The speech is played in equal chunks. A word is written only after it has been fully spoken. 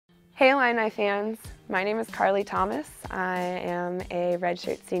Hey Illini fans, my name is Carly Thomas. I am a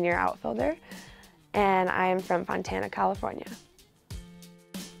redshirt senior outfielder and I am from Fontana, California.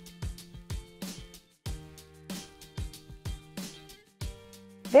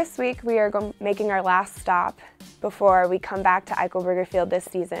 This week we are making our last stop before we come back to Eichelberger Field this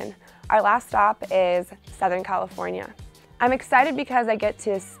season. Our last stop is Southern California. I'm excited because I get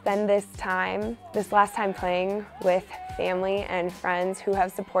to spend this last time playing with family and friends who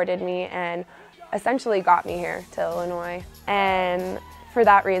have supported me and essentially got me here to Illinois. And for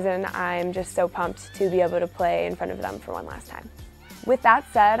that reason, I'm just so pumped to be able to play in front of them for one last time. With that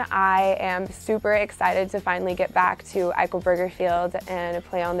said, I am super excited to finally get back to Eichelberger Field and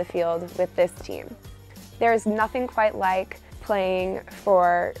play on the field with this team. There's nothing quite like playing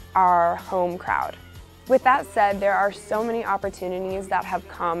for our home crowd. With that said, there are so many opportunities that have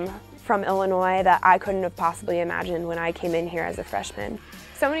come from Illinois that I couldn't have possibly imagined when I came in here as a freshman.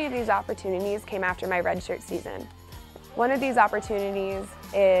 So many of these opportunities came after my redshirt season. One of these opportunities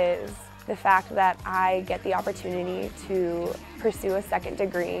is the fact that I get the opportunity to pursue a second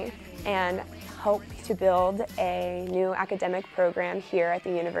degree and help to build a new academic program here at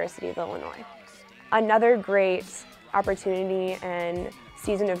the University of Illinois. Another great opportunity and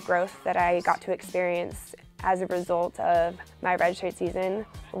season of growth that I got to experience as a result of my redshirt season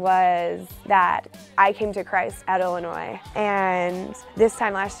was that I came to Christ at Illinois, and this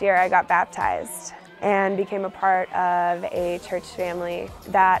time last year I got baptized and became a part of a church family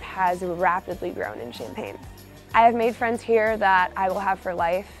that has rapidly grown in Champaign. I have made friends here that I will have for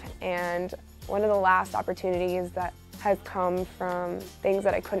life, and one of the last opportunities that has come from things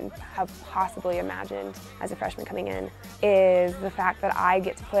that I couldn't have possibly imagined as a freshman coming in is the fact that I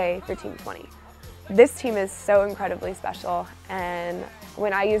get to play for Team 20. This team is so incredibly special, and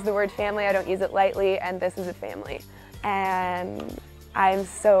when I use the word family, I don't use it lightly, and this is a family. And I'm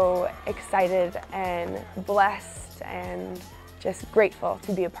so excited and blessed and just grateful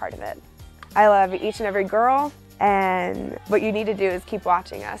to be a part of it. I love each and every girl, and what you need to do is keep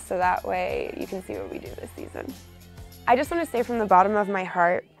watching us so that way you can see what we do this season. I just want to say from the bottom of my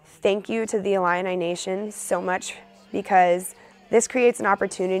heart, thank you to the Illini Nation so much, because this creates an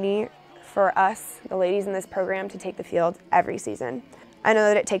opportunity for us, the ladies in this program, to take the field every season. I know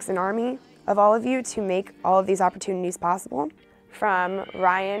that it takes an army of all of you to make all of these opportunities possible. From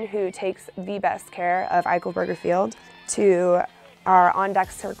Ryan, who takes the best care of Eichelberger Field, to our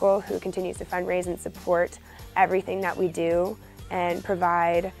on-deck circle, who continues to fundraise and support everything that we do and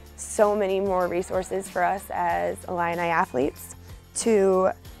provide so many more resources for us as Illini athletes, to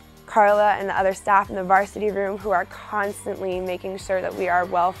Carla and the other staff in the varsity room who are constantly making sure that we are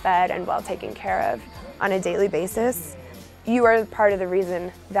well fed and well taken care of on a daily basis. You are part of the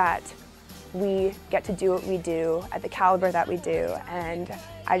reason that we get to do what we do at the caliber that we do, and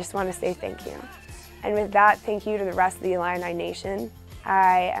I just want to say thank you. And with that, thank you to the rest of the Illini Nation.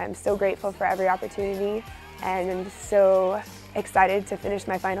 I am so grateful for every opportunity and I'm so excited to finish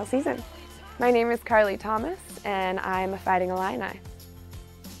my final season. My name is Carly Thomas and I'm a Fighting Illini.